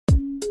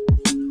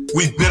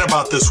We've been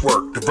about this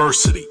work: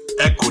 diversity,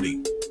 equity,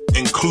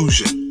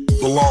 inclusion,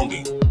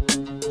 belonging,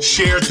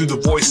 shared through the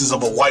voices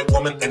of a white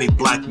woman and a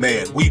black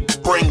man. We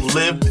bring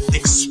lived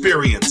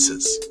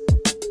experiences.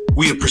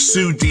 We have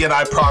pursued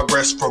D&I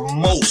progress for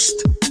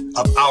most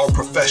of our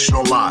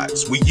professional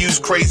lives. We use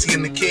Crazy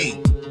and the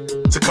King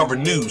to cover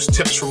news,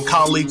 tips from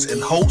colleagues,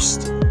 and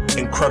host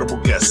incredible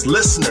guests.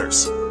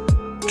 Listeners,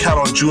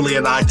 count on Julie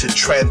and I to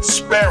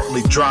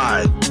transparently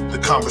drive the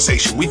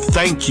conversation. We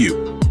thank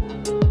you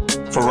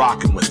for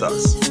rocking with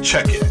us.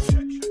 Check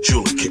it.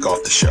 Julie, kick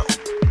off the show.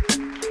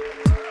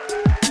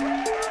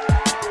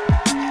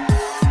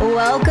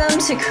 Welcome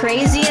to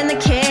Crazy and the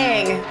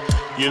King.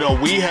 You know,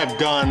 we have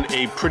done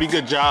a pretty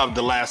good job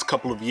the last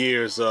couple of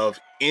years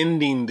of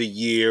ending the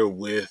year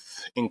with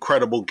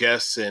incredible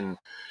guests and,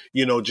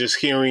 you know, just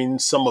hearing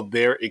some of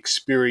their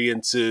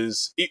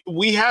experiences.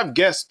 We have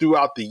guests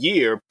throughout the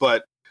year,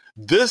 but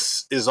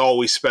this is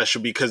always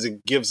special because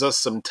it gives us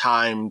some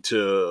time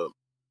to,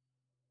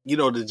 you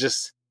know, to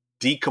just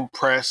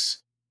decompress,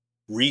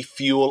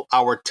 refuel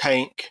our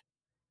tank,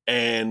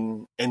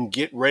 and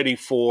get ready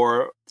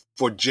for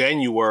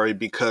January,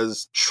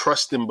 because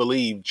trust and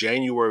believe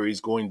January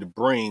is going to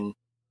bring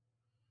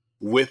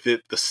with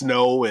it the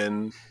snow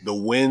and the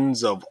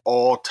winds of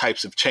all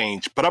types of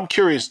change. But I'm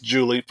curious,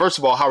 Julie, first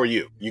of all, how are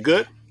you? You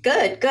good?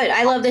 Good.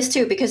 I love this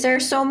too, because there are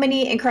so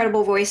many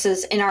incredible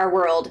voices in our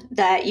world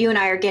that you and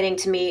I are getting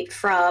to meet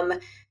from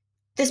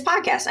this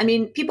podcast. I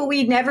mean, people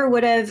we never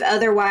would have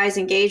otherwise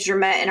engaged or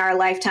met in our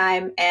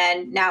lifetime.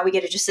 And now we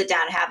get to just sit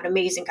down and have an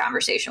amazing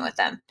conversation with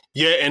them.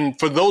 Yeah, and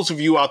for those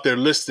of you out there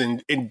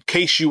listening, in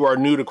case you are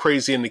new to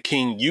Crazy and the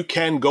King, you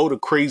can go to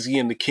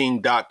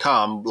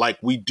crazyandtheking.com. Like,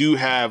 we do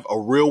have a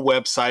real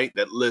website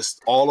that lists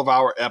all of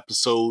our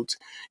episodes.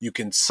 You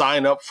can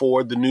sign up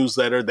for the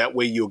newsletter. That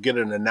way you'll get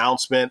an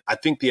announcement. I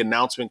think the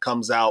announcement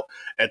comes out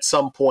at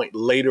some point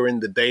later in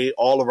the day.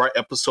 All of our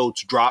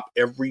episodes drop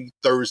every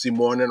Thursday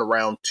morning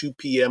around 2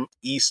 p.m.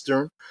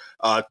 Eastern,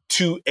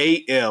 2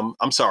 a.m.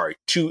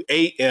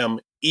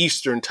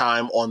 Eastern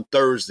time on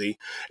Thursday.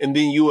 And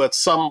then you at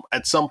some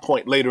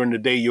point later in the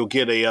day, you'll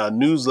get a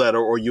newsletter,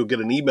 or you'll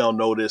get an email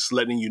notice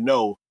letting you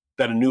know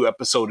that a new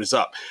episode is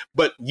up.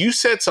 But you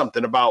said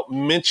something about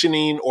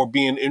mentioning or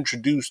being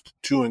introduced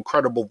to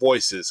incredible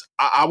voices.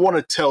 I want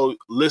to tell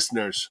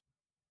listeners,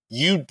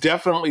 you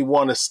definitely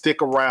want to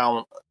stick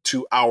around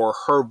to our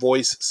Her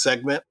Voice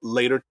segment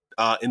later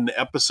in the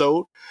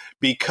episode,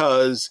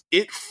 because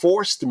it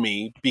forced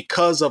me,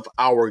 because of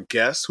our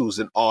guest, who's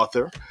an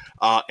author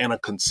and a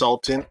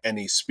consultant and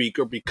a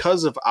speaker,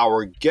 because of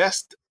our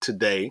guest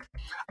today,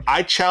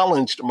 I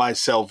challenged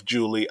myself,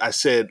 Julie. I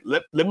said,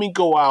 let me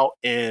go out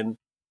and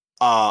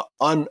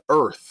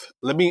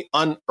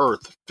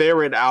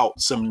ferret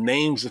out some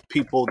names of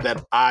people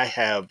that I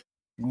have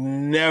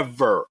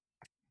never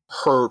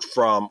heard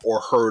from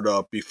or heard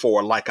of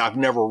before. Like, I've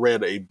never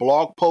read a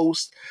blog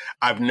post.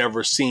 I've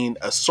never seen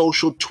a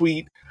social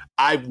tweet.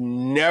 I've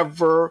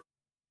never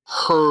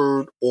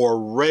heard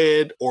or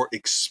read or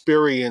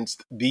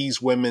experienced these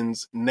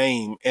women's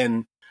name.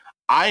 And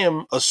I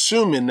am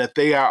assuming that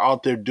they are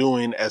out there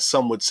doing, as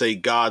some would say,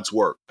 God's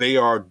work. They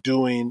are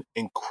doing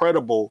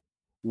incredible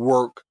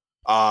work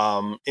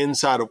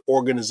inside of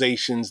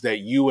organizations that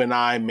you and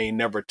I may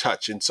never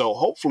touch. And so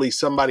hopefully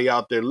somebody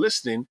out there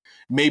listening,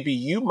 maybe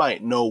you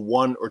might know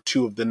one or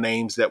two of the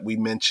names that we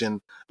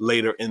mention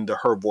later in the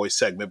Her Voice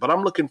segment. But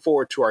I'm looking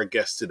forward to our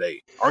guest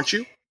today. Aren't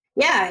you?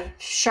 Yeah.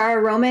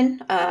 Shara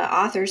Roman,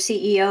 author,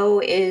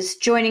 CEO, is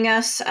joining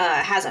us,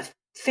 has a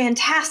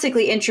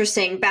fantastically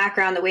interesting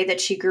background, the way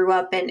that she grew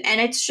up. And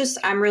it's just,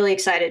 I'm really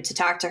excited to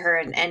talk to her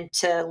and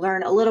to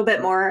learn a little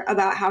bit more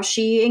about how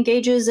she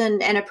engages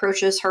and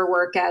approaches her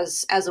work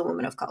as a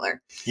woman of color.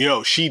 You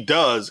know, she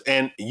does.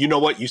 And you know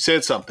what? You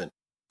said something.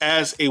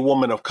 As a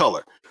woman of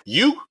color,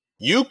 you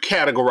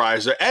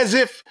categorize her as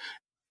if,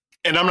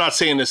 and I'm not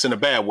saying this in a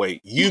bad way,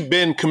 you've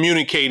been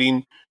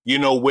communicating, you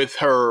know, with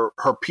her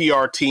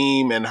PR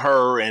team and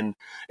her, and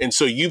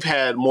so you've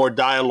had more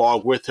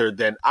dialogue with her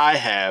than I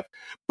have.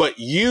 But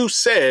you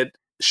said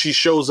she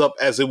shows up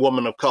as a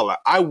woman of color.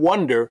 I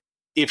wonder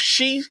if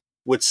she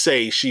would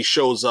say she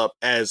shows up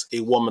as a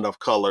woman of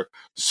color.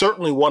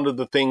 Certainly one of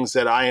the things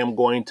that I am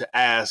going to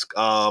ask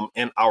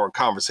in our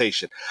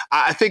conversation.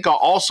 I think I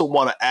also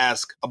want to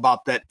ask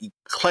about that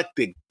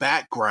eclectic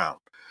background.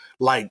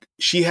 Like,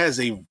 she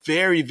has a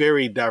very,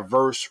 very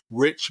diverse,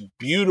 rich,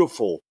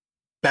 beautiful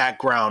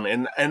background.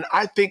 And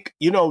I think,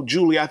 you know,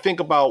 Julie, I think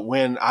about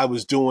when I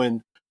was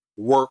doing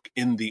work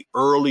in the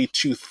early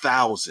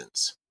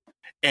 2000s,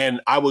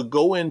 and I would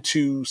go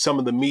into some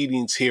of the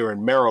meetings here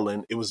in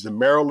Maryland. It was the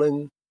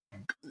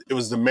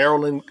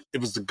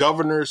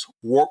Governor's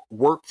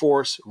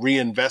Workforce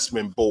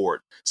Reinvestment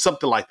Board,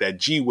 something like that,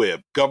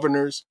 GWIB,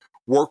 Governor's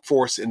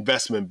Workforce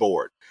Investment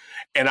Board.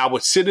 And I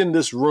would sit in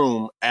this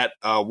room at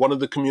one of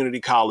the community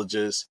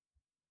colleges,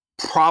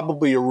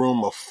 probably a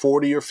room of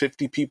 40 or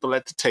 50 people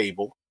at the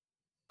table.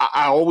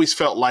 I always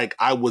felt like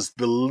I was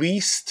the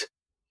least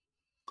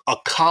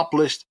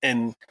accomplished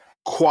and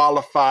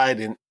qualified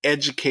and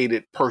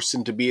educated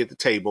person to be at the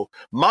table.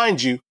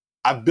 Mind you,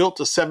 I've built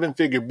a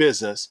 7-figure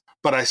business,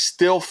 but I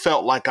still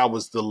felt like I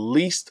was the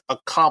least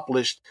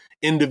accomplished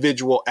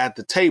individual at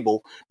the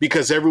table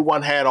because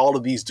everyone had all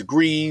of these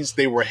degrees.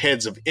 They were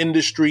heads of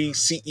industry,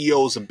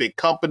 CEOs of big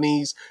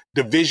companies,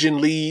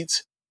 division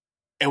leads.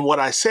 And what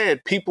I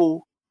said,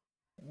 people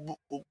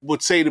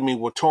would say to me,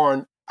 well,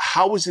 Torin,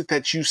 how is it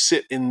that you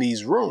sit in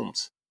these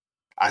rooms?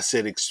 I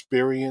said,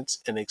 experience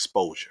and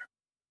exposure.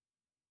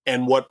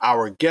 And what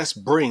our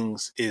guest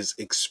brings is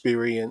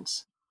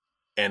experience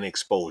and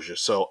exposure.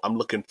 So I'm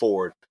looking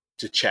forward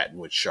to chatting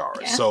with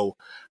Shara. Yeah. So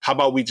how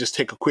about we just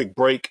take a quick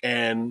break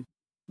and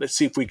let's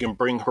see if we can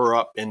bring her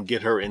up and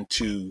get her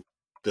into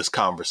this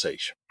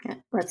conversation. Yeah,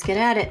 let's get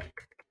at it.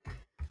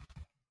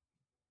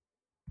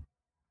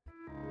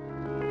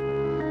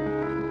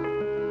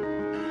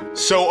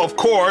 So, of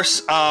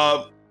course,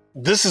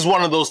 this is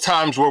one of those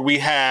times where we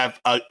have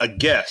a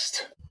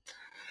guest.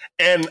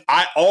 And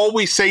I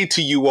always say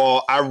to you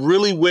all, I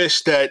really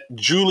wish that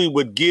Julie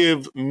would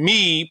give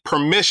me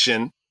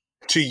permission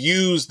to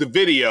use the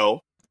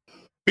video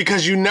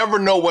because you never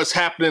know what's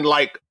happening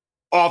like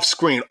off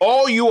screen.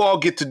 All you all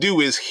get to do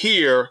is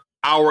hear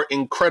our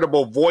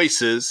incredible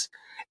voices,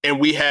 and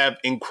we have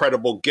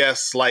incredible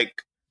guests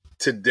like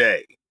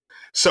today.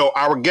 So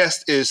our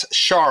guest is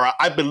Shara.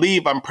 I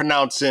believe I'm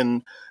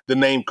pronouncing the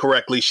name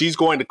correctly. She's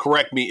going to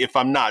correct me if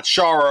I'm not.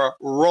 Shara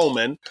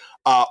Roman,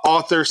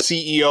 author,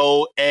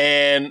 CEO,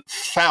 and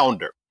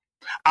founder.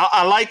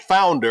 I like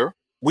founder.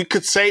 We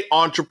could say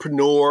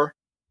entrepreneur.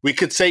 We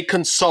could say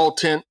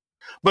consultant.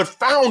 But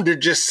founder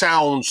just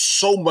sounds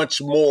so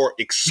much more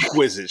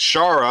exquisite.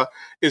 Shara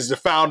is the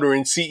founder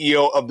and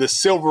CEO of the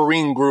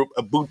Silverine Group,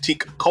 a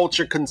boutique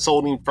culture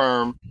consulting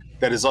firm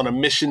that is on a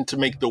mission to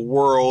make the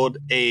world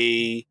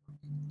a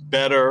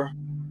better,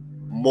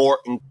 more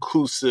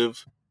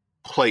inclusive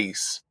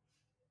place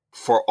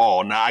for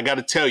all. Now, I got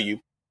to tell you,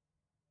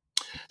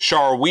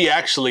 Shara, we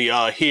actually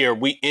here,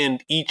 we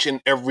end each and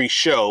every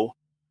show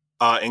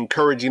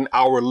encouraging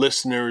our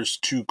listeners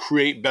to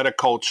create better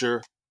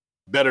culture,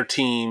 better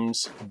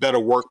teams, better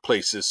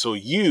workplaces. So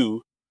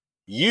you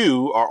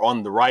are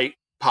on the right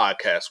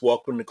podcast.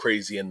 Welcome to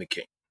Crazy and the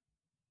King.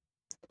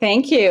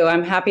 Thank you.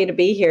 I'm happy to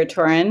be here,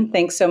 Torin.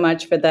 Thanks so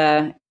much for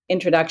the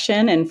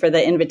introduction and for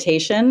the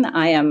invitation.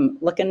 I am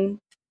looking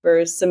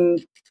for some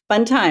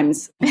fun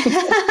times.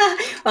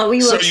 Well, we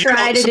will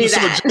try to do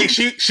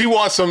that. She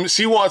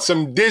wants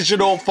some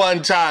digital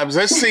fun times.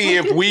 Let's see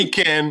if we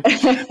can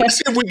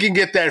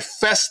get that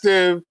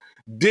festive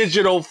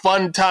digital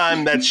fun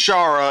time that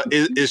Shara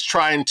is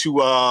trying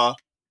to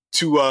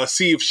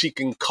see if she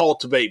can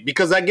cultivate,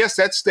 because I guess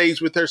that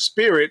stays with her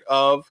spirit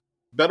of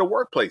better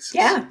workplaces.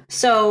 Yeah.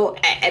 So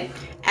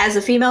as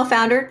a female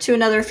founder to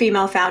another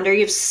female founder,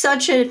 you have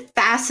such a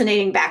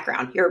fascinating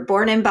background. You're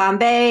born in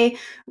Bombay,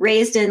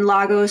 raised in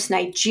Lagos,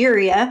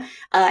 Nigeria,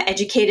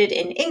 educated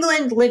in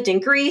England, lived in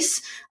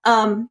Greece.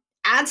 Add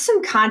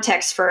some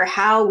context for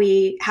how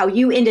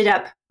you ended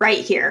up right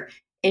here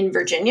in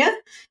Virginia,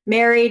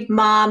 married,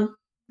 mom,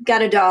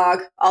 got a dog,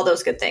 all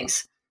those good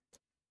things.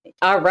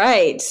 All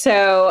right.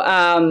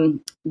 So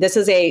this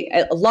is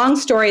a long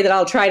story that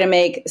I'll try to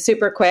make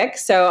super quick.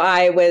 So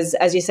I was,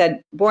 as you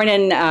said, born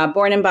in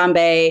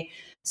Bombay,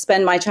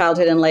 spent my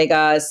childhood in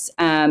Lagos.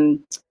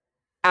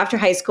 After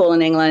high school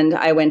in England,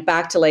 I went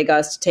back to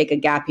Lagos to take a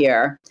gap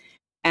year.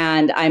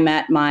 And I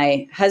met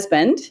my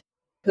husband,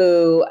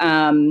 who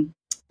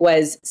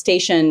was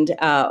stationed,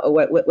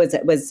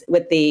 was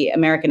with the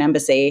American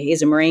Embassy.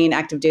 He's a Marine,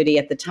 active duty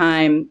at the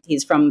time.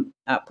 He's from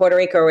Puerto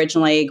Rico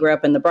originally, grew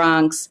up in the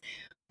Bronx.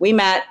 We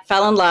met,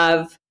 fell in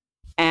love,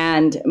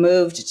 and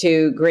moved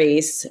to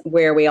Greece,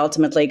 where we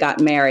ultimately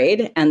got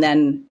married, and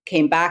then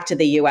came back to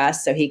the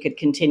U.S. so he could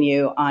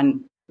continue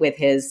on with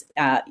his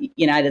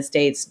United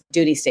States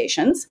duty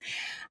stations.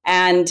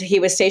 And he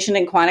was stationed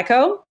in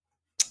Quantico,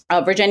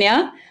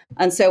 Virginia.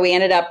 And so we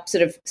ended up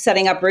sort of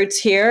setting up roots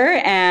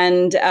here.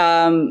 And,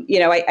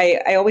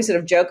 I always sort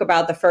of joke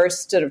about the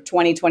first sort of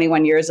 20,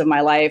 21 years of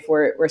my life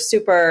were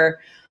super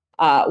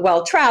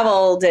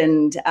well-traveled,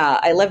 and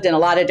I lived in a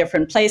lot of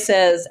different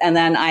places. And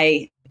then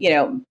I,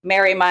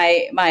 marry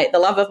the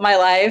love of my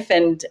life,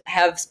 and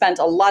have spent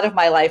a lot of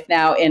my life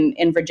now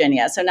in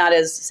Virginia. So not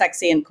as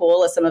sexy and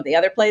cool as some of the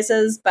other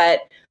places,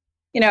 but,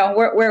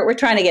 we're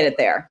trying to get it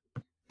there.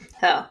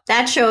 Oh,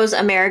 that shows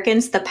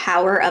Americans the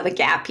power of a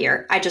gap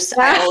year. I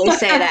always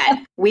say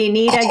that we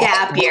need a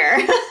gap year.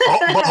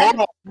 But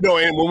hold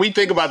on. And when we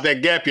think about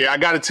that gap year, I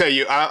got to tell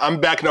you, I'm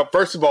backing up.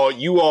 First of all,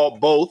 you all,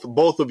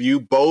 both of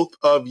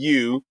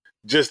you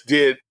just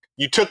did.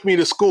 You took me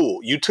to school.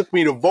 You took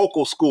me to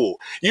vocal school.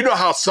 You know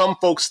how some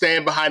folks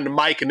stand behind the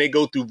mic and they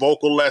go through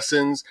vocal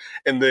lessons,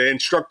 and the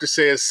instructor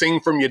says,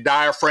 sing from your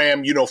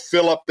diaphragm,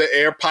 fill up the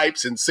air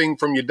pipes and sing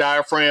from your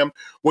diaphragm.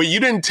 Well,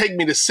 you didn't take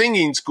me to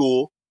singing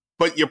school,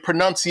 but your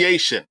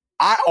pronunciation,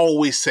 I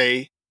always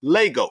say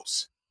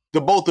Lagos.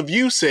 The both of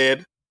you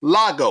said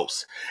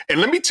Lagos. And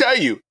let me tell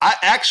you, I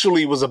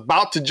actually was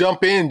about to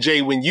jump in,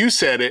 Jay, when you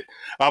said it.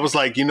 I was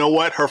like, you know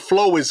what? Her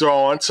flow is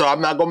on, so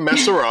I'm not going to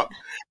mess her up.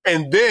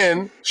 And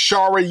then,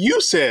 Shara,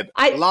 you said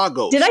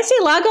Lagos. Did I say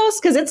Lagos?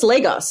 Because it's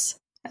Lagos.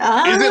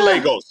 Is it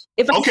Legos?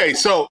 If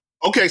I,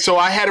 Okay, so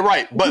I had it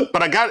right.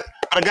 But I got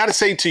to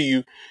say to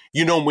you,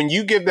 when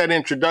you give that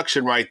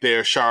introduction right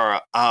there,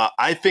 Shara,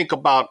 I think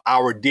about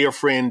our dear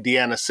friend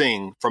Deanna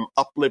Singh from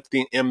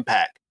Uplifting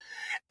Impact,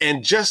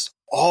 and just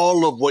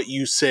all of what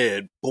you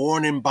said.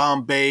 Born in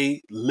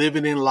Bombay,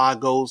 living in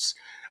Lagos,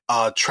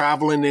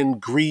 traveling in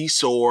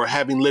Greece, or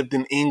having lived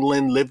in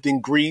England, lived in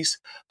Greece,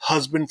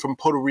 husband from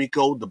Puerto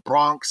Rico, the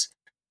Bronx.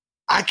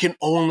 I can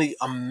only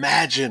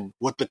imagine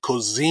what the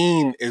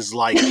cuisine is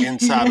like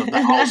inside of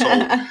the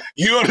household.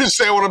 You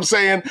understand what I'm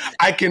saying?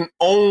 I can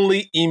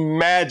only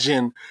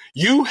imagine.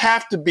 You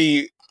have to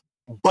be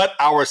but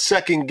our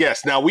second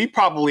guest. Now, we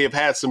probably have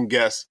had some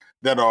guests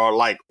that are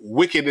like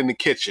wicked in the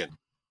kitchen,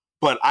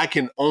 but I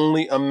can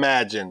only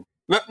imagine.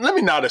 Let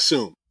me not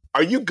assume.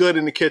 Are you good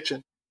in the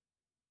kitchen?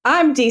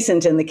 I'm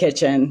decent in the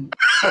kitchen.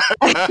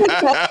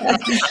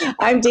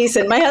 I'm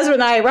decent. My husband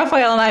and I,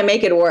 Raphael and I,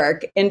 make it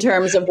work in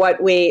terms of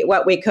what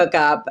we cook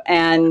up.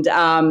 And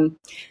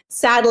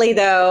sadly,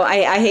 though,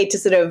 I hate to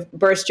sort of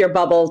burst your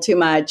bubble too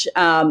much.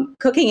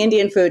 Cooking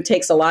Indian food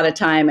takes a lot of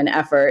time and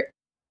effort,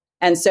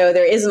 and so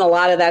there isn't a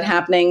lot of that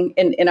happening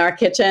in our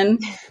kitchen.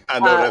 I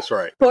know that's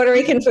right. Puerto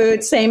Rican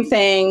food, same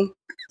thing.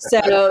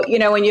 So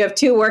when you have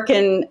two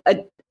working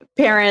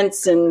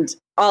parents and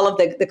all of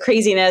the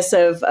craziness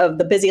of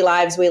the busy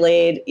lives we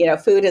lead,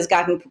 food has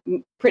gotten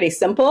pretty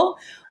simple.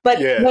 But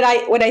Yeah.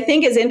 what I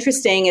think is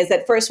interesting is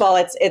that, first of all,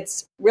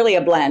 it's really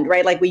a blend,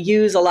 right? Like we do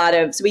use a lot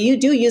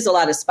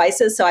of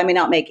spices. So I may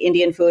not make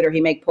Indian food or he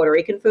make Puerto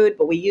Rican food,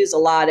 but we use a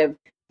lot of,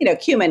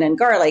 cumin and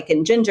garlic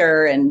and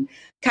ginger and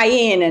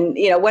cayenne and,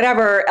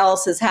 whatever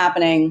else is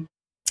happening.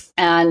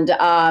 And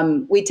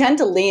we tend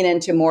to lean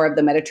into more of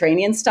the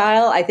Mediterranean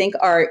style. I think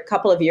our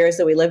couple of years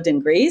that we lived in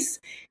Greece,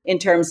 in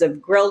terms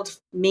of grilled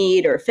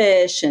meat or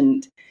fish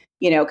and,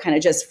 kind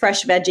of just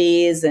fresh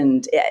veggies.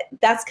 And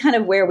that's kind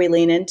of where we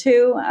lean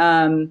into.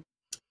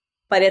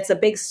 But it's a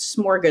big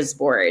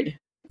smorgasbord.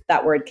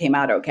 That word came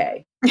out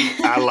okay.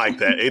 I like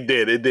that. It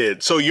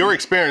did. So your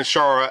experience,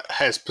 Shara,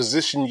 has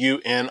positioned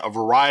you in a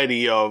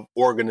variety of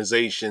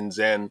organizations.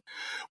 And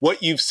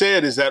what you've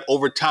said is that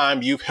over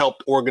time, you've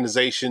helped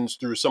organizations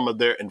through some of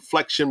their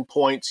inflection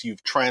points.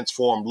 You've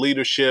transformed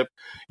leadership.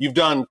 You've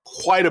done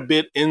quite a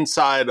bit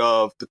inside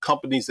of the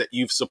companies that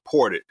you've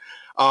supported.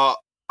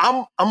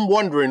 I'm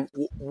wondering,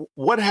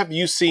 what have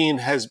you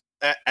seen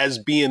as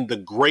being the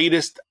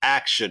greatest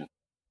action,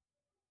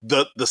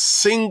 the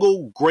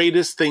single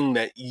greatest thing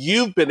that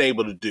you've been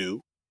able to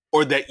do,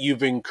 or that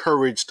you've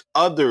encouraged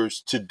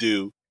others to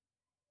do,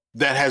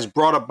 that has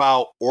brought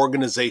about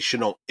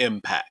organizational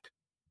impact?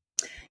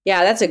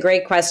 Yeah, that's a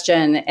great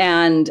question.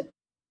 And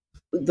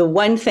the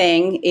one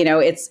thing,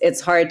 it's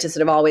hard to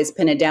sort of always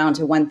pin it down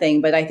to one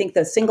thing, but I think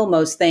the single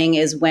most thing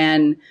is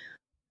when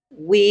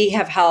we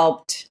have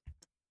helped,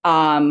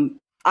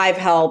 I've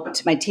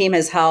helped, my team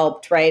has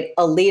helped, right?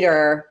 A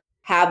leader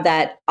have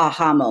that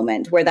aha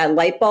moment where that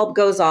light bulb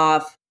goes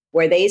off,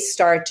 where they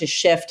start to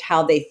shift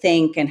how they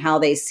think and how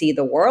they see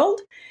the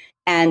world,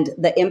 and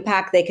the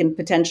impact they can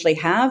potentially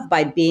have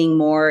by being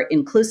more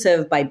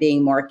inclusive, by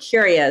being more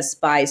curious,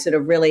 by sort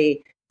of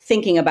really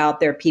thinking about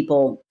their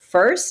people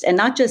first and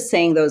not just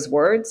saying those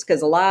words,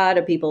 because a lot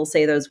of people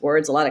say those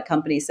words, a lot of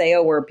companies say,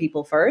 oh, we're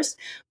people first,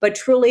 but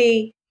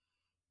truly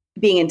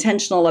being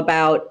intentional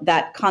about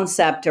that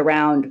concept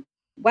around,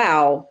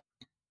 wow,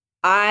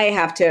 I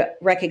have to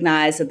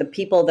recognize that the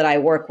people that I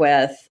work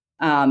with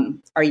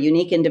are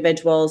unique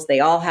individuals. They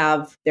all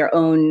have their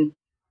own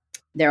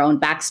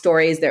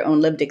backstories, their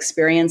own lived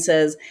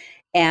experiences.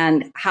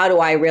 And how do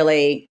I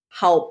really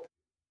help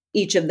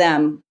each of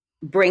them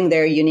bring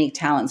their unique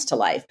talents to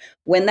life?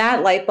 When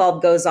that light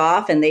bulb goes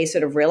off and they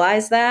sort of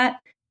realize that,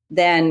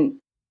 then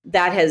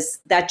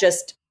that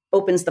just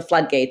opens the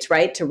floodgates,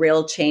 right, to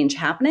real change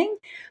happening.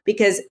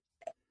 Because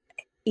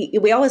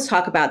we always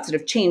talk about sort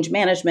of change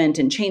management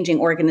and changing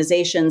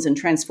organizations and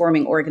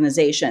transforming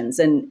organizations.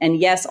 And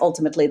yes,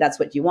 ultimately that's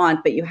what you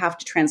want, but you have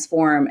to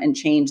transform and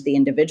change the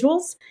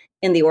individuals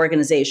in the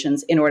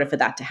organizations in order for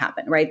that to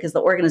happen, right? Because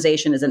the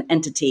organization is an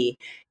entity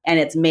and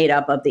it's made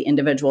up of the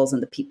individuals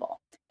and the people.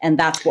 And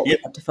that's what we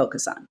have to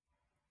focus on.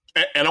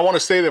 And I want to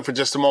stay there for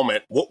just a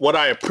moment. What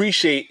I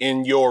appreciate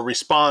in your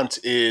response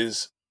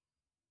is,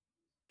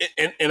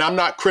 and I'm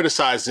not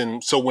criticizing,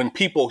 so when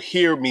people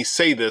hear me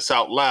say this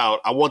out loud,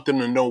 I want them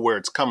to know where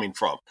it's coming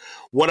from.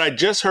 What I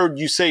just heard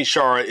you say,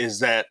 Shara, is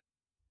that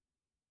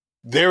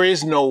there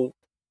is no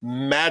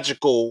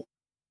magical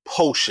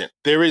potion.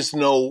 There is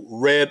no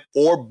red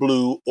or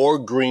blue or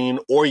green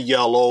or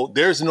yellow.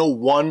 There's no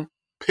one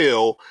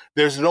pill.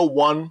 There's no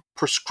one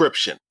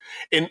prescription.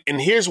 And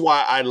here's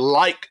why I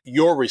like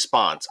your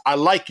response. I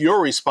like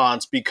your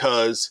response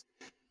because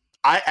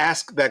I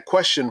ask that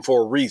question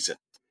for a reason.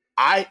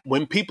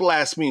 When people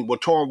ask me, well,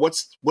 Torin,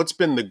 what's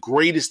been the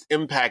greatest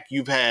impact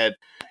you've had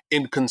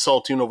in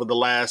consulting over the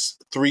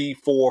last 3,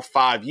 4,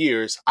 5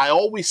 years? I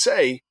always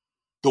say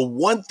the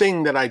one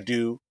thing that I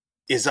do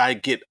is I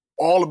get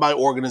all of my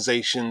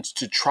organizations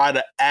to try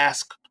to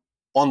ask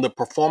on the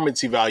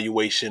performance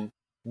evaluation,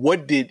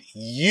 what did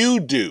you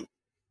do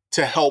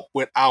to help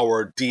with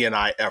our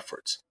D&I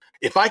efforts.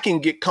 If I can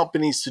get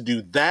companies to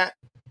do that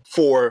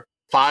for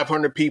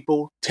 500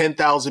 people,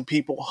 10,000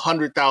 people,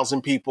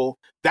 100,000 people,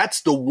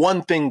 that's the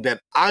one thing that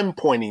I'm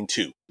pointing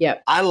to.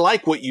 Yep. I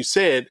like what you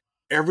said.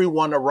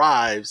 Everyone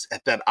arrives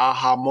at that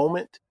aha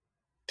moment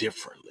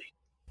differently.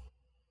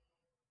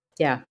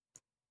 Yeah.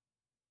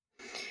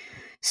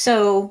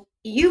 So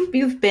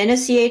you've been a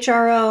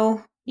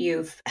CHRO,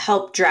 you've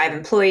helped drive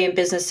employee and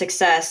business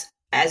success.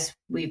 As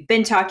we've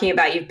been talking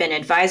about, you've been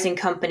advising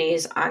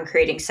companies on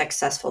creating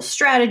successful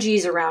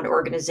strategies around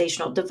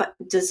organizational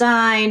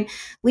design,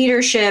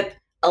 leadership,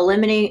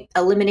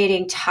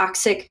 eliminating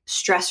toxic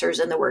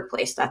stressors in the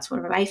workplace. That's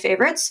one of my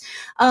favorites.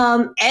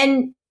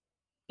 And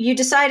you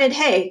decided,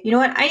 hey, you know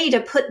what? I need to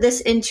put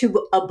this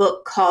into a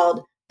book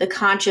called The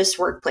Conscious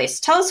Workplace.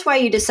 Tell us why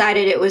you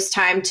decided it was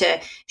time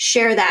to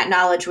share that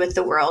knowledge with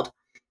the world.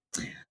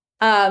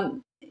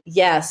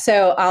 Yeah,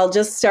 so I'll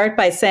just start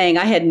by saying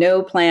I had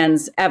no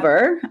plans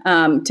ever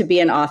to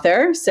be an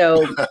author.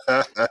 So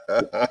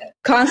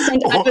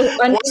constant.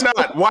 Why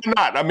not? Why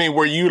not? I mean,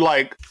 were you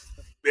like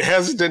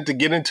hesitant to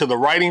get into the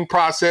writing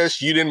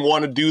process? You didn't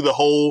want to do the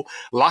whole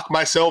lock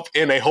myself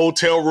in a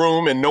hotel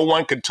room and no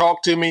one could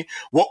talk to me?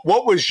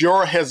 What was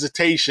your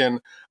hesitation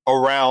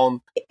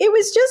around? It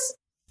was just,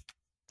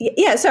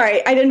 yeah,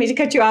 sorry, I didn't mean to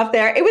cut you off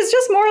there. It was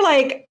just more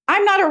like,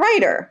 I'm not a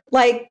writer.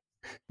 Like,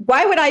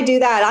 why would I do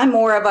that? I'm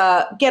more of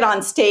a get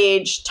on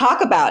stage,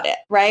 talk about it,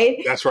 right?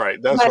 That's right.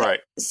 That's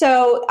right.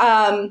 So,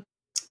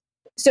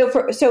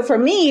 so for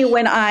me,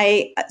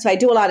 I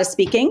do a lot of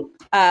speaking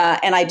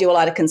and I do a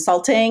lot of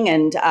consulting,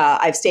 and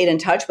I've stayed in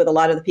touch with a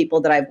lot of the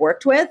people that I've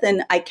worked with,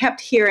 and I kept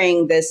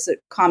hearing this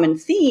common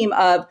theme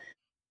of,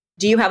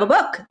 do you have a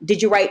book?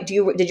 Did you write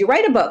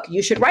a book?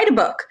 You should write a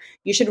book.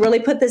 You should really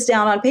put this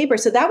down on paper.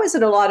 So that was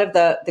at a lot of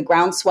the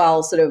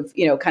groundswell sort of,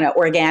 kind of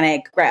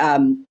organic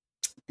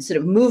sort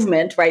of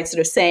movement, right? Sort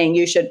of saying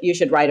you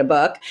should write a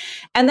book.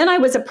 And then I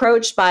was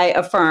approached by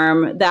a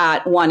firm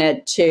that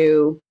wanted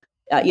to,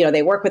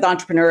 they work with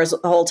entrepreneurs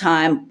the whole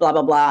time, blah,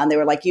 blah, blah. And they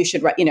were like, you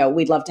should write,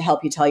 we'd love to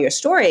help you tell your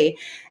story.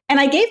 And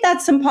I gave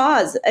that some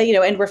pause,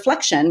 and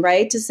reflection,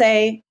 right? To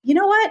say, you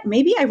know what,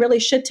 maybe I really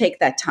should take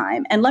that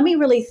time and let me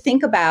really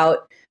think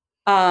about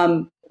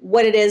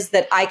what it is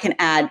that I can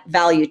add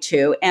value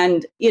to.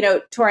 And,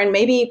 Torin,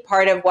 maybe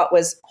part of what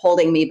was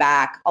holding me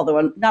back,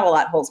 although not a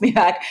lot holds me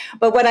back,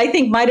 but what I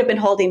think might have been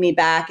holding me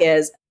back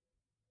is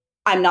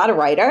I'm not a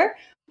writer,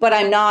 but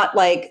I'm not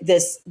like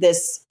this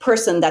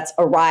person that's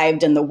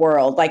arrived in the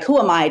world. Like, who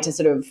am I to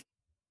sort of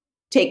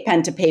take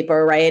pen to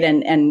paper, right?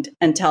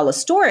 And tell a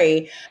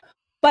story.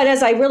 But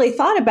as I really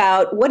thought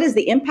about what is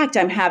the impact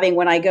I'm having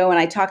when I go and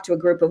I talk to a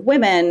group of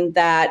women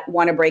that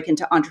want to break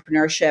into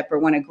entrepreneurship or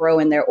want to grow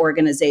in their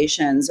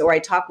organizations, or I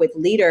talk with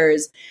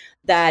leaders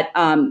that,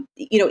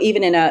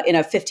 even in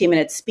a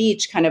 15-minute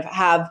speech kind of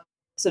have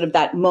sort of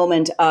that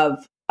moment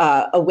of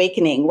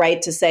awakening,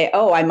 right? To say,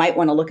 oh, I might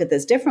want to look at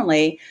this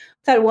differently.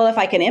 I thought, well, if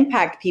I can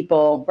impact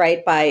people,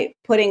 right, by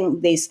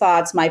putting these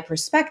thoughts, my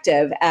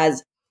perspective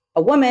as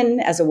a woman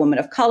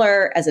of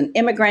color, as an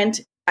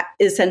immigrant,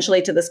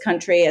 essentially to this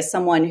country, as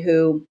someone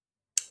who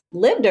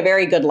lived a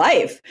very good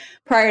life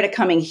prior to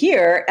coming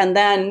here. And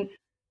then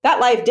that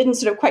life didn't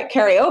sort of quite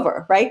carry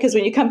over, right? Because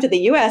when you come to the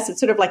US, it's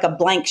sort of like a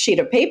blank sheet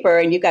of paper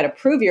and you've got to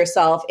prove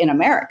yourself in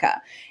America.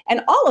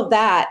 And all of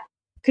that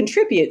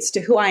contributes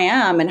to who I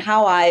am and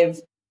how I've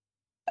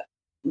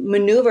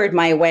maneuvered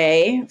my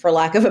way, for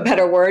lack of a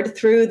better word,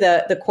 through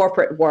the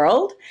corporate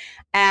world.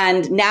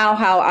 And now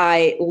how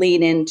I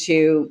lean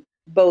into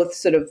both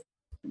sort of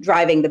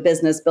driving the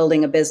business,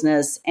 building a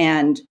business,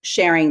 and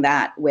sharing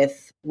that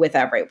with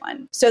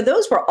everyone. So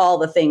those were all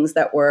the things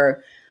that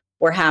were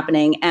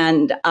happening.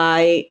 And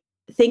I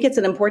think it's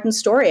an important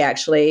story,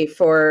 actually,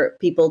 for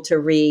people to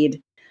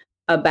read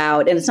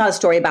about. And it's not a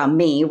story about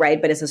me,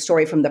 right? But it's a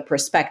story from the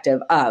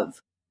perspective of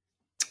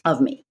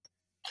me.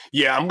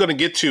 Yeah, I want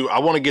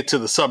to get to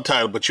the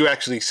subtitle, but you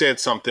actually said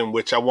something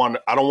which I don't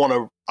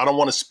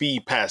want to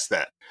speed past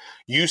that.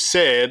 You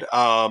said,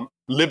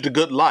 lived a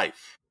good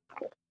life.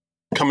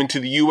 Coming to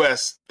the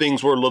U.S.,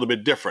 things were a little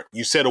bit different.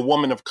 You said a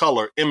woman of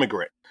color,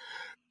 immigrant.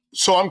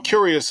 So I'm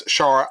curious,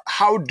 Shara,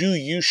 how do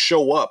you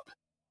show up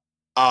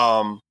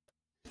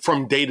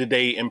from day to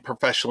day in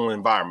professional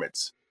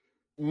environments?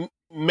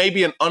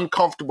 Maybe an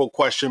uncomfortable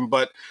question,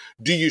 but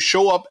do you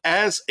show up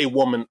as a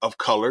woman of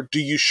color?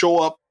 Do you show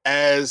up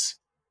as,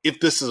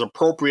 if this is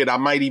appropriate, I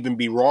might even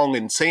be wrong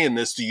in saying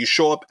this, do you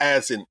show up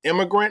as an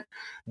immigrant?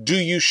 Do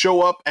you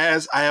show up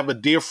as, I have a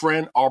dear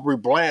friend, Aubrey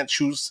Blanche,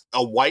 who's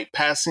a white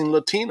passing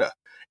Latina,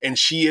 and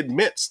she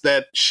admits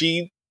that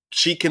she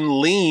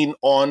can lean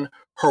on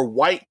her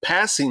white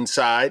passing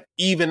side,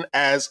 even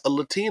as a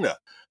Latina.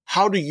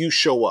 How do you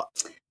show up?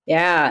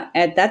 Yeah,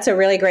 and that's a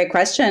really great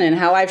question. And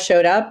how I've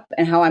showed up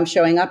and how I'm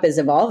showing up is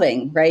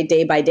evolving, right?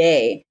 Day by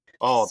day.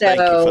 Oh, so thank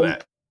you for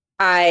that.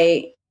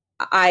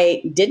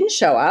 I didn't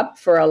show up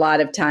for a lot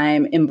of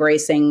time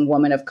embracing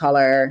woman of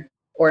color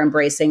or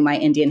embracing my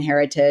Indian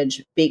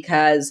heritage,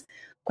 because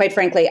quite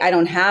frankly, I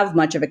don't have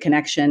much of a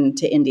connection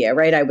to India,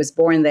 right? I was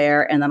born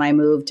there and then I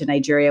moved to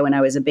Nigeria when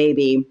I was a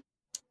baby.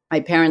 My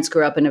parents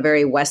grew up in a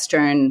very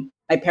Western,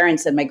 my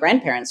parents and my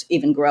grandparents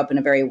even grew up in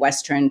a very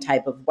Western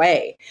type of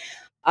way,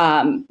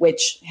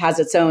 which has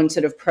its own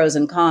sort of pros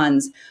and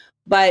cons.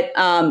 But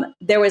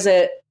there was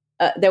a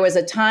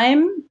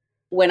time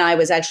when I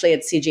was actually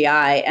at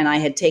CGI and I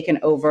had taken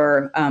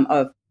over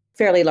a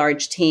fairly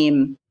large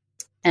team,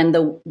 and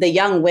the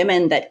young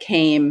women that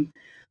came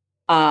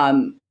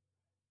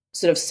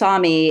sort of saw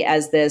me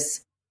as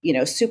this,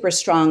 super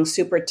strong,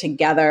 super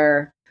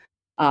together,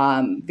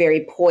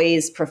 very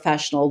poised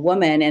professional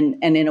woman.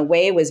 And in a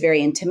way it was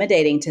very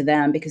intimidating to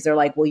them because they're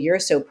like, well, you're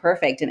so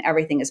perfect and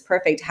everything is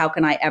perfect. How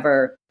can I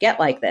ever get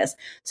like this?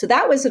 So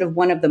that was sort of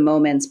one of the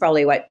moments,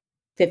 probably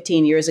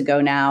 15 years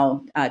ago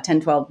now,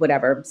 10, 12,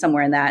 whatever,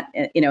 somewhere in that,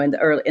 in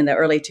the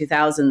early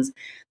 2000s,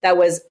 that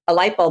was a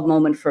light bulb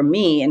moment for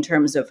me in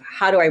terms of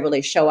how do I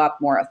really show up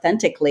more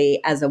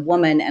authentically as a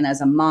woman and as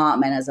a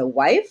mom and as a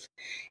wife.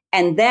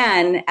 And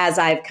then as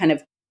I've kind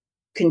of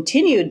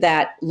continued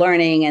that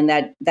learning and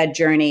that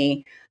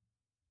journey,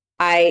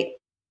 I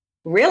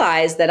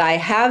realized that I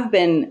have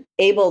been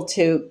able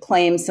to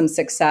claim some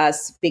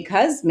success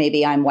because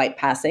maybe I'm white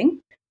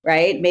passing,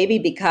 right? Maybe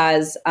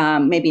because,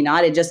 maybe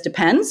not. It just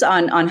depends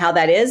on how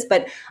that is.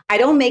 But I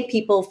don't make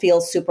people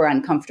feel super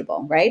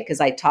uncomfortable, right?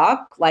 Because I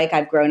talk like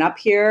I've grown up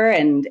here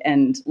and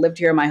lived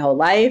here my whole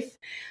life.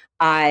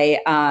 I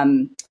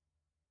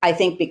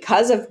think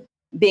because of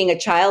being a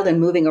child and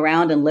moving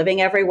around and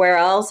living everywhere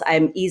else, I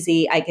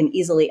can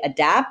easily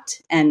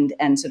adapt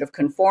and sort of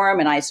conform,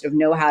 and I sort of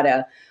know how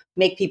to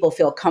make people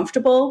feel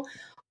comfortable.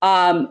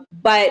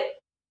 But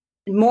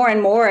more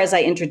and more as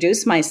I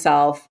introduce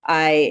myself,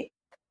 I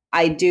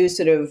do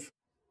sort of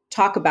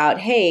talk about,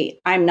 hey,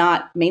 I'm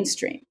not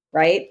mainstream,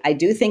 right? I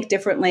do think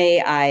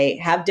differently. I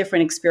have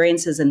different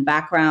experiences and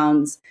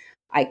backgrounds.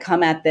 I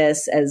come at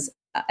this as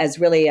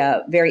really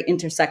a very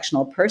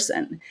intersectional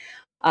person.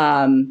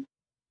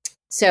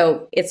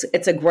 So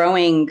it's a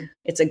growing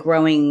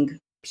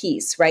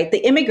piece, right?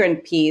 The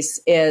immigrant piece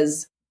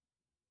is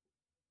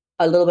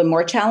a little bit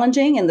more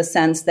challenging in the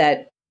sense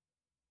that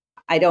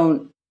I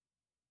don't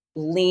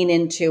lean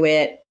into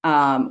it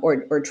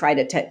or try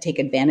to take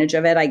advantage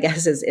of it, I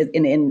guess, is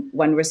in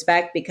one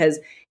respect, because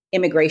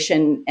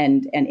immigration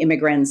and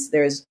immigrants,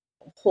 there's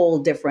a whole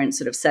different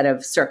sort of set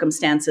of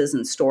circumstances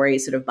and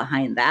stories sort of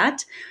behind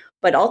that.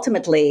 But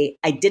ultimately,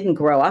 I didn't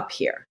grow up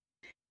here.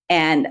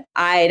 And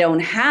I don't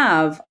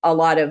have a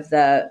lot of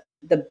the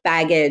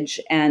baggage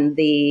and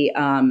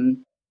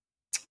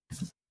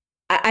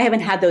I haven't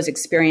had those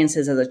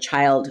experiences as a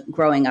child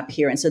growing up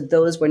here. And so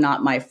those were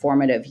not my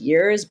formative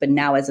years. But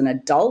now as an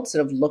adult,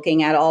 sort of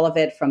looking at all of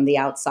it from the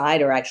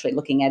outside, or actually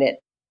looking at it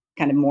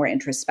kind of more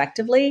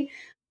introspectively,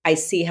 I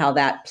see how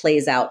that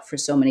plays out for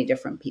so many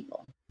different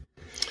people.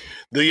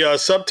 The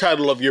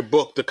subtitle of your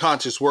book, The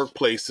Conscious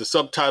Workplace, the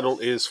subtitle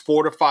is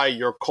Fortify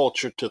Your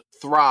Culture to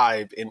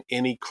Thrive in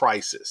Any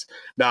Crisis.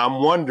 Now,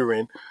 I'm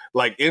wondering,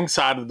 like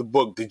inside of the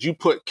book, did you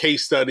put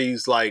case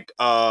studies like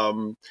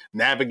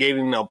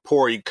navigating a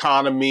poor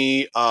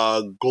economy,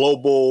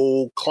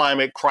 global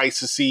climate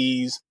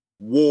crises,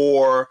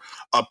 war,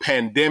 a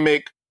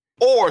pandemic,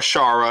 or,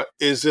 Shara,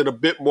 is it a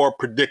bit more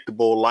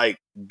predictable, like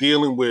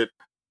dealing with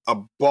a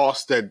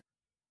boss that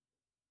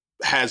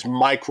has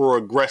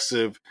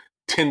microaggressive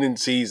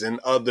tendencies and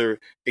other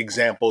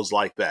examples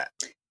like that?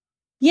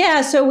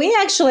 Yeah, so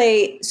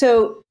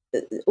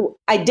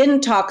I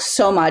didn't talk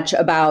so much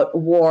about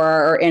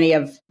war or any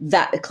of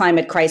that,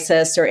 climate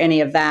crisis or any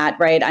of that,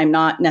 right? I'm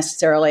not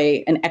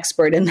necessarily an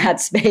expert in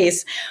that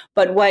space,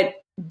 but what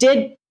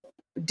did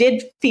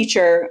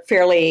feature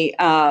fairly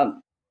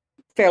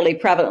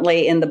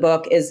prevalently in the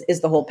book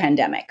is the whole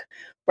pandemic,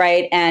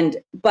 right?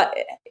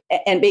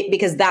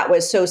 Because that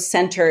was so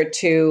centered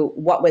to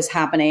what was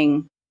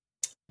happening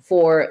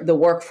for the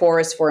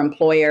workforce, for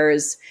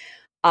employers.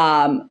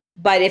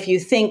 But if you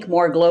think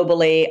more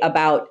globally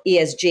about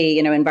ESG,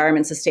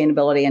 environment,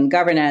 sustainability, and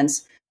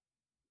governance,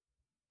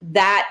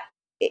 that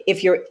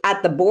if you're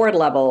at the board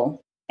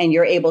level and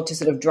you're able to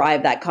sort of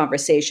drive that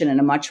conversation in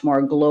a much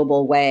more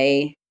global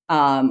way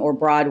or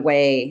broad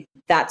way,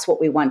 that's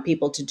what we want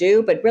people to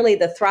do. But really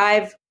the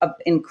thrive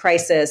in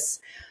crisis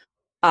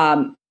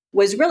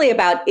was really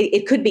about,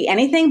 it could be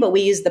anything, but we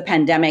use the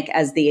pandemic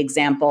as the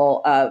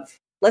example of,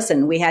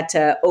 listen, we had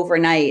to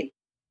overnight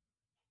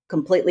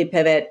completely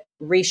pivot,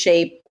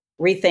 reshape,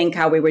 rethink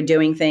how we were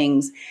doing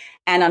things.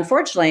 And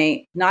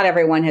unfortunately, not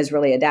everyone has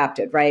really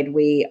adapted, right?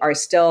 We are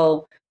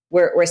still,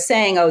 we're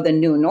saying, oh, the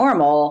new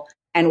normal,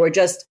 and we're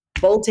just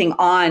bolting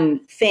on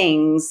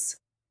things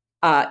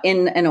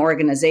in an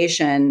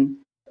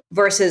organization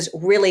versus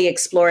really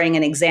exploring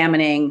and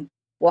examining,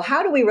 well,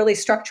 how do we really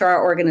structure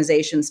our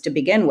organizations to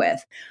begin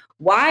with?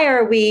 Why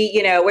are we,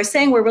 we're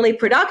saying we're really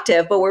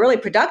productive, but we're really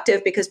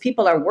productive because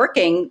people are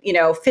working,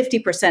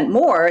 50%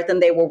 more than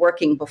they were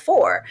working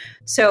before.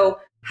 So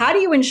how do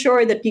you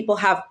ensure that people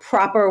have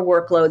proper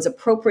workloads,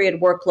 appropriate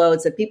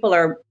workloads, that people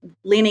are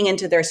leaning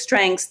into their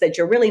strengths, that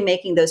you're really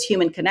making those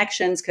human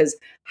connections? Because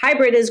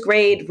hybrid is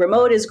great,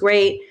 remote is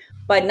great,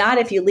 but not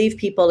if you leave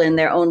people in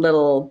their own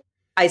little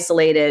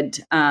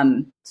isolated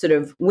sort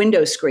of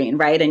window screen,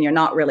 right? And you're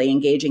not really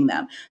engaging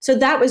them. So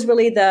that was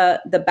really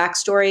the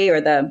backstory,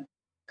 or the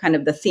kind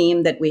of the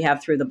theme that we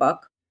have through the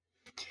book.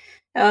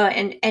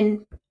 And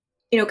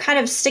kind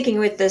of sticking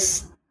with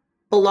this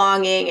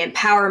belonging,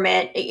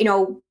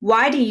 empowerment,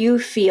 why do you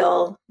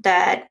feel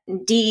that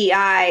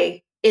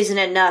DEI isn't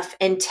enough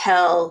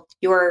until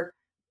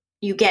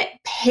you get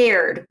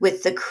paired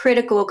with the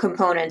critical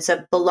components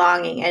of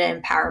belonging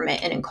and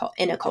empowerment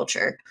in a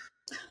culture?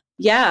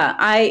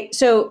 Yeah,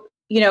 so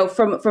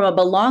from a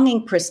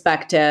belonging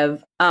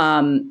perspective,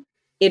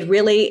 it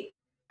really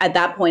at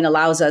that point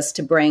allows us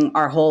to bring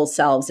our whole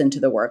selves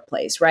into the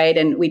workplace, right?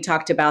 And we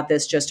talked about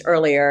this just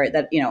earlier,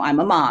 that I'm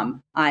a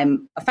mom,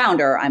 I'm a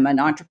founder, I'm an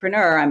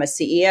entrepreneur, I'm a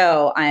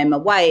CEO, I'm a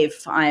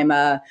wife, I'm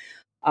a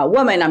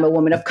woman, I'm a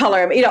woman of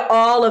color,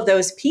 all of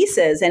those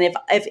pieces. And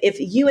if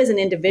you as an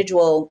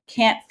individual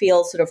can't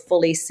feel sort of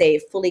fully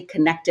safe, fully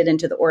connected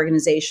into the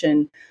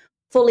organization,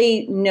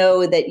 fully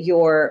know that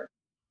your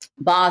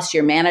boss,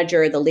 your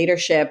manager, the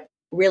leadership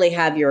really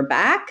have your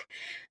back,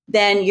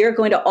 then you're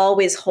going to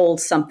always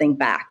hold something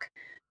back.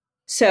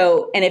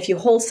 So, and if you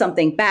hold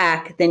something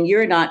back, then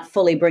you're not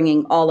fully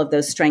bringing all of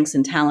those strengths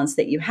and talents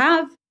that you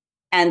have.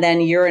 And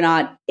then you're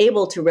not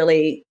able to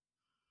really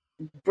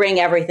bring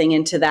everything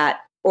into that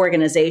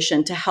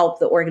organization to help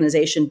the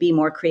organization be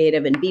more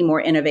creative and be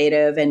more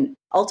innovative and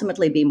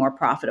ultimately be more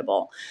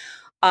profitable.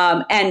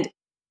 And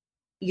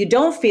you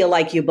don't feel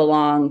like you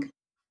belong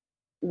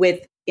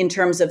in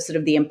terms of sort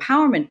of the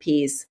empowerment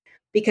piece,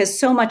 because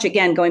so much,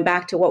 again, going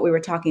back to what we were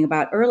talking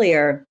about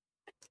earlier,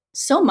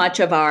 so much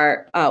of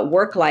our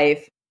work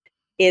life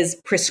is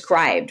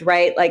prescribed,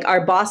 right? Like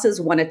our bosses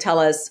want to tell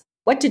us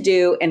what to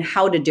do and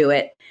how to do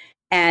it.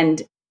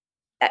 And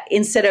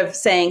instead of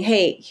saying,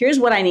 hey, here's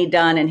what I need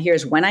done and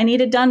here's when I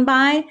need it done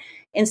by,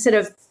 instead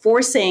of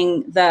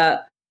forcing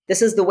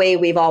this is the way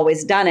we've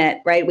always done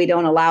it, right? We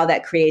don't allow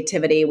that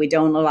creativity. We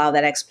don't allow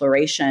that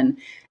exploration.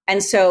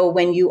 And so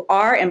when you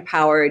are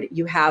empowered,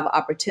 you have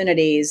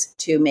opportunities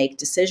to make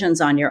decisions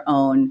on your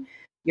own.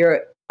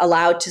 You're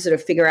allowed to sort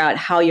of figure out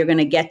how you're going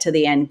to get to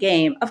the end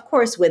game, of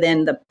course,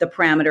 within the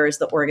parameters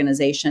the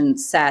organization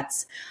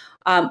sets.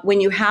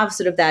 When you have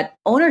sort of that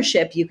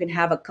ownership, you can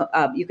have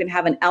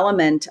an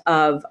element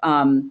of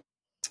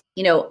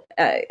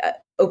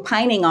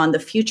opining on the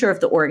future of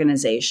the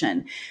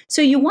organization.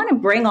 So you want to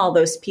bring all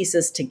those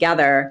pieces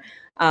together.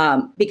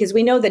 Because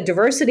we know that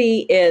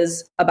diversity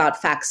is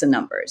about facts and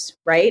numbers,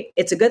 right?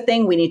 It's a good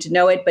thing. We need to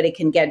know it, but it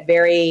can get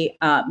very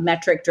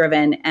metric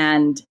driven,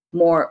 and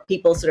more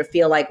people sort of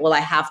feel like, well, I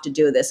have to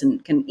do this,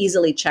 and can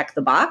easily check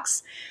the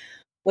box.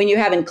 When you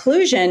have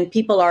inclusion,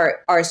 people are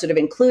sort of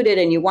included,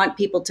 and you want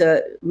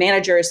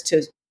managers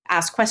to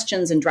ask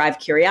questions and drive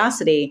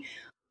curiosity.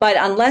 But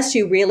unless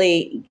you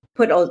really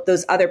put all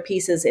those other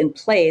pieces in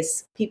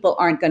place, people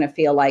aren't going to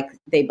feel like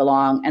they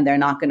belong, and they're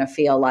not going to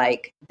feel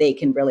like they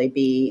can really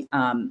be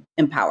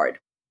empowered.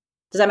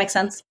 Does that make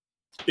sense?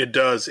 It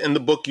does. In the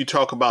book, you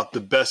talk about the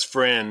best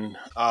friend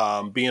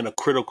being a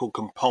critical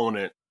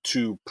component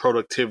to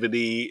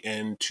productivity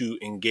and to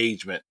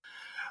engagement.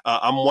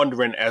 I'm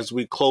wondering, as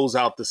we close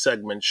out the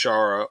segment,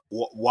 Shara,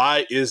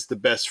 why is the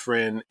best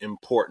friend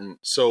important?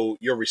 So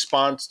your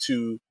response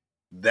to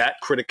that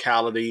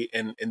criticality,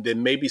 and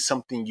then maybe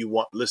something you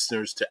want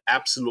listeners to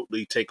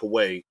absolutely take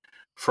away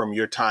from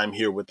your time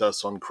here with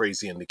us on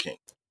Crazy and the King.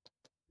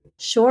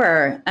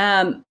 Sure.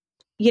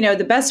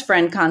 The best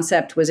friend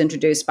concept was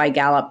introduced by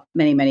Gallup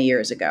many, many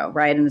years ago,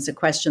 right? And it's a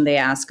question they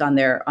ask on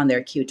their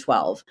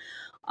Q12.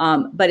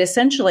 But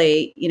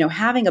essentially,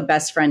 having a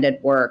best friend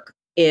at work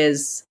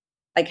is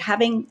like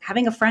having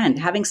a friend,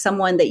 having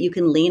someone that you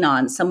can lean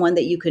on, someone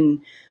that you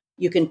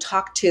can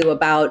talk to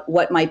about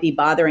what might be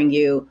bothering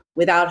you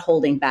without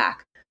holding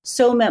back.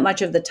 So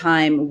much of the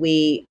time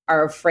we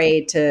are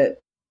afraid to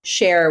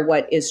share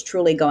what is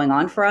truly going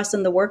on for us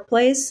in the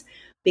workplace,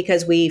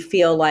 because we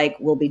feel like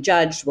we'll be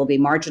judged, we'll be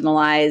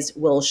marginalized,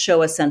 we'll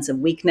show a sense of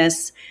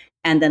weakness,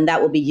 and then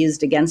that will be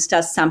used against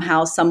us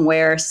somehow,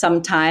 somewhere,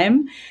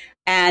 sometime.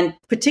 And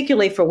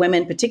particularly for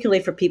women,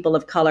 particularly for people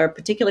of color,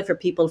 particularly for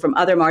people from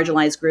other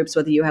marginalized groups,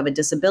 whether you have a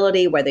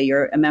disability, whether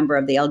you're a member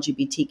of the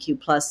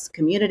LGBTQ plus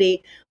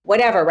community,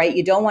 whatever, right?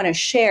 You don't want to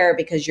share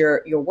because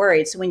you're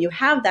worried. So when you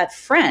have that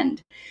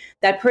friend,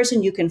 that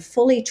person you can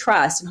fully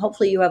trust, and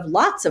hopefully you have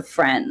lots of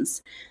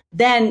friends,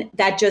 then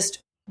that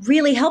just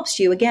really helps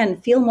you, again,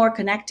 feel more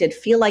connected,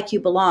 feel like you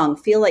belong,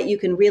 feel like you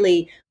can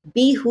really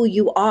be who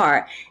you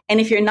are.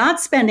 And if you're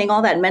not spending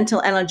all that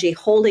mental energy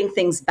holding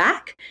things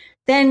back,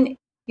 then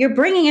you're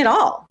bringing it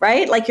all,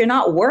 right? Like you're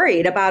not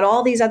worried about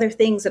all these other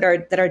things that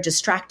are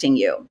distracting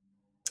you.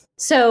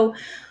 So,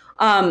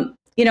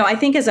 I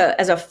think as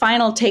a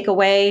final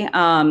takeaway,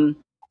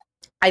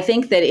 I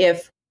think that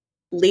if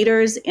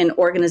leaders in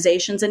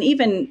organizations, and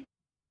even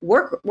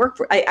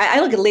I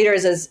look at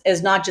leaders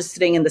as not just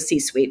sitting in the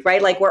C-suite,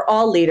 right? Like we're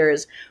all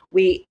leaders.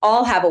 We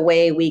all have a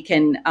way we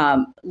can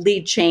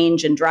lead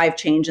change and drive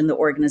change in the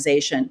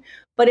organization.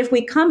 But if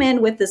we come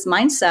in with this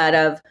mindset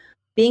of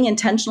being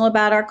intentional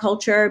about our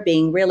culture,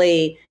 being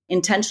really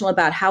intentional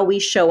about how we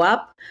show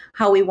up,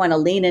 how we want to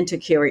lean into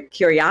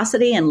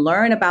curiosity and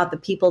learn about the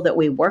people that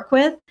we work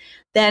with,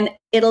 then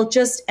it'll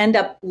just end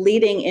up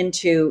leading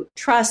into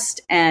trust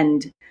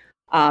and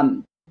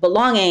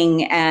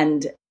belonging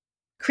and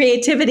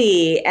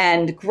creativity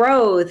and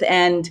growth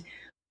and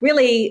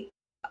really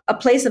a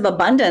place of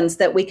abundance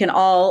that we can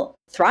all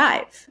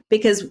thrive,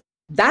 because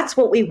that's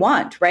what we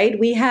want, right?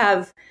 We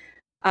have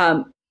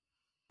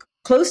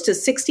close to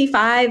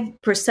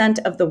 65%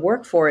 of the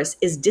workforce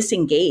is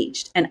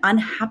disengaged and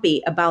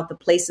unhappy about the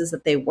places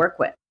that they work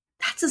with.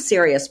 That's a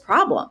serious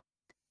problem.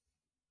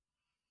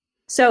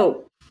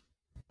 So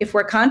if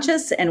we're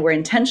conscious and we're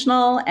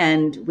intentional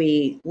and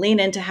we lean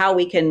into how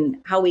we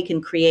can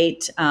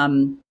create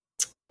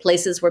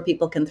places where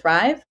people can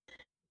thrive,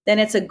 then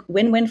it's a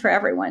win-win for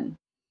everyone.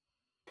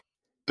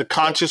 The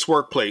Conscious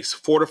Workplace: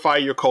 Fortify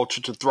Your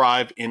Culture to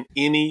Thrive in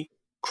Any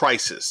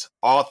Crisis.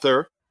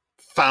 Author,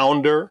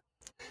 founder,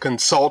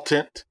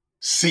 consultant,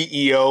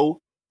 CEO,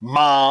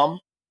 mom,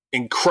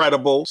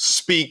 incredible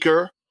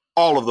speaker,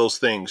 all of those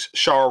things.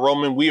 Shara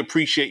Roman, we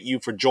appreciate you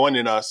for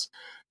joining us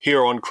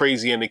here on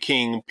Crazy and the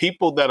King.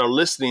 People that are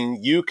listening,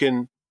 you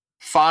can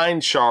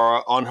find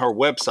Shara on her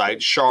website,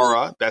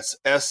 Shara, that's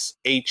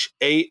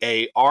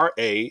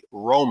Shaara,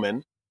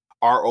 Roman,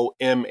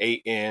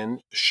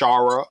 Roman,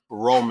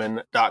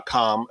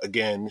 SharaRoman.com.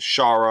 Again,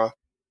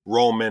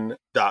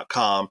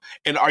 SharaRoman.com.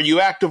 And are you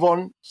active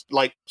on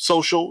like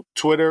social,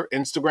 Twitter,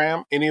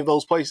 Instagram, any of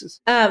those places?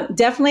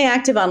 Definitely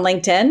active on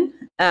LinkedIn.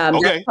 Okay.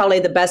 That's probably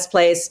the best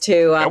place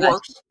to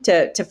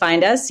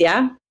find us.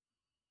 Yeah.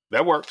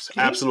 That works.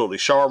 Okay. Absolutely.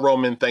 Shara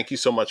Roman, thank you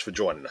so much for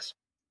joining us.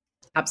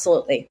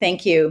 Absolutely.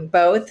 Thank you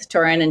both,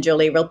 Torin and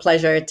Julie. Real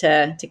pleasure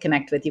to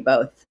connect with you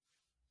both.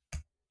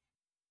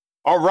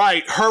 All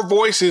right. Her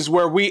Voice is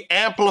where we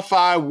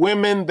amplify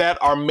women that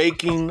are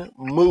making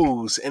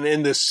moves. And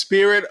in the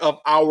spirit of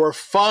our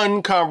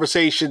fun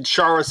conversation,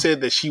 Shara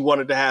said that she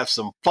wanted to have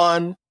some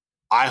fun.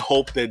 I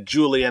hope that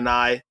Julie and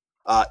I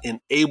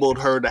enabled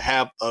her to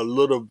have a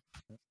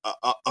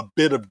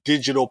bit of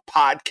digital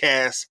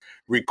podcast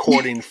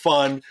recording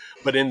fun.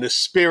 But in the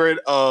spirit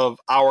of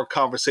our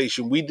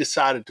conversation, we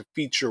decided to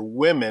feature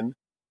women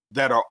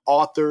that are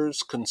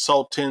authors,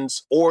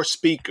 consultants, or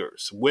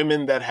speakers,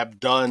 women that have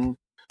done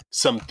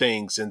some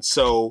things. And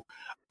so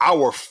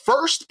our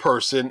first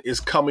person is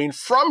coming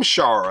from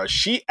Shara.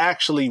 She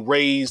actually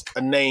raised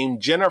a name,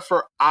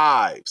 Jennifer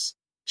Ives.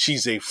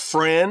 She's a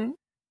friend,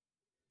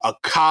 a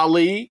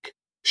colleague.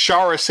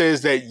 Shara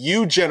says that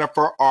you,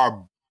 Jennifer,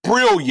 are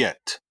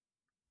brilliant.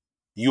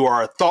 You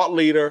are a thought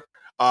leader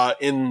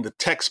in the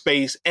tech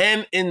space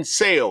and in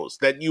sales,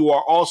 that you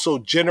are also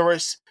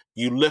generous.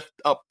 You lift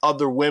up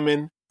other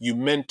women, you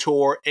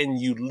mentor, and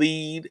you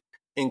lead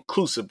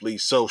inclusively.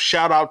 So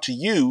shout out to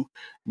you,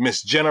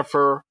 Miss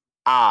Jennifer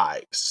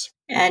Ives.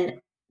 And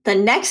the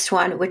next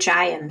one, which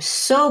I am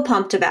so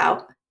pumped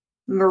about,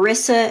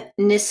 Marissa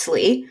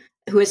Nisley,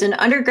 who is an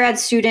undergrad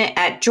student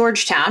at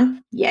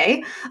Georgetown,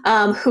 yay,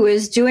 who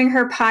is doing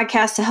her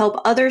podcast to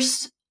help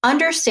others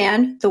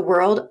understand the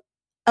world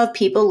of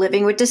people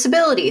living with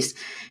disabilities.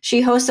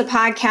 She hosts a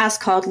podcast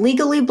called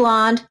Legally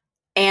Blonde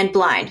and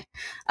Blind.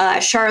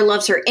 Shara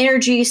loves her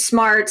energy,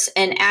 smarts,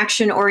 and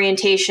action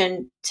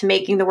orientation to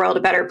making the world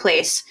a better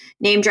place.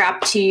 Name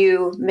drop to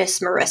you, Miss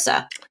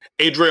Marissa.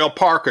 Adrielle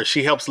Parker.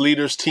 She helps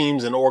leaders,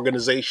 teams, and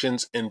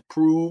organizations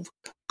improve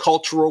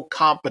cultural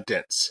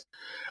competence.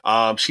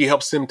 She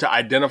helps them to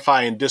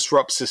identify and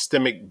disrupt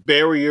systemic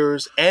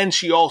barriers, and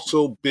she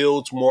also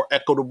builds more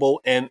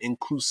equitable and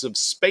inclusive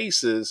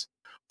spaces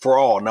for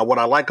all. Now, what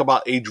I like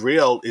about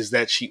Adrielle is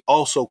that she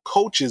also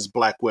coaches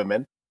Black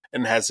women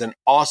and has an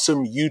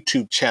awesome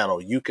YouTube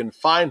channel. You can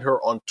find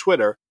her on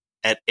Twitter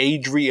at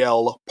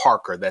Adrielle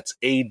Parker. That's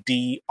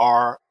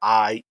Adriele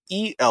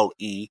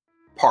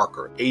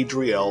Parker.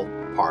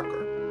 Adrielle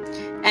Parker.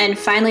 And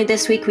finally,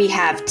 this week we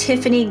have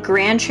Tiffany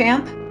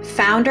Grandchamp,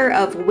 founder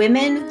of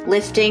Women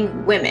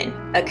Lifting Women,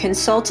 a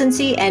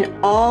consultancy and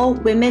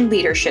all-women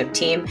leadership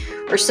team.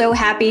 We're so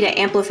happy to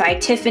amplify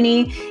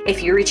Tiffany.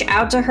 If you reach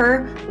out to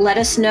her, let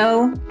us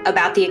know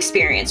about the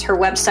experience. Her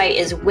website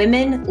is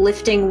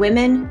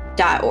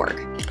womenliftingwomen.org.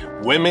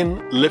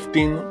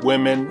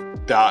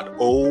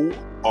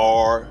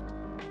 Womenliftingwomen.org.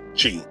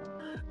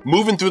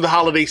 Moving through the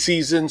holiday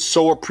season,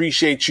 so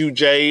appreciate you,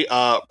 Jay.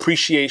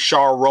 Appreciate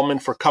Shara Roman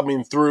for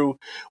coming through.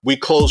 We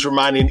close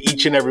reminding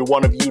each and every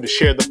one of you to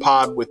share the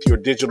pod with your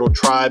digital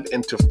tribe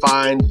and to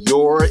find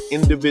your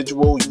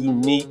individual,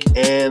 unique,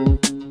 and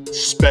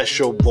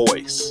special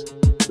voice.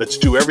 Let's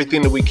do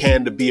everything that we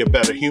can to be a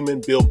better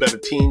human, build better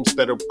teams,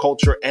 better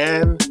culture,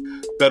 and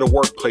better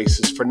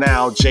workplaces. For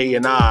now, Jay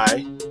and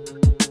I,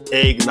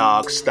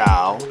 eggnog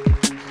style,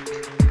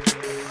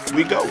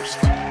 we ghost.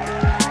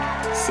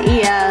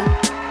 See ya.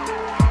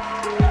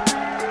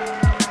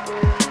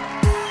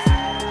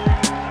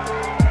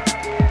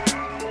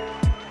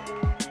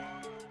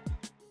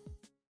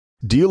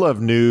 Do you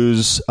love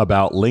news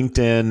about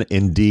LinkedIn,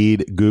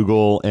 Indeed,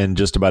 Google, and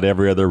just about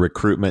every other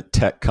recruitment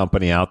tech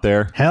company out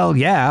there? Hell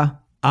yeah.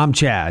 I'm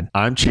Chad.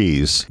 I'm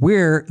Cheese.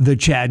 We're the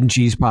Chad and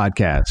Cheese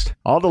Podcast.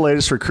 All the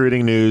latest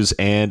recruiting news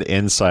and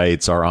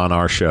insights are on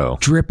our show.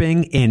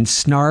 Dripping in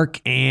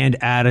snark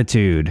and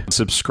attitude.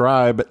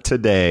 Subscribe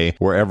today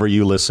wherever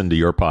you listen to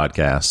your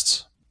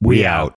podcasts. We out.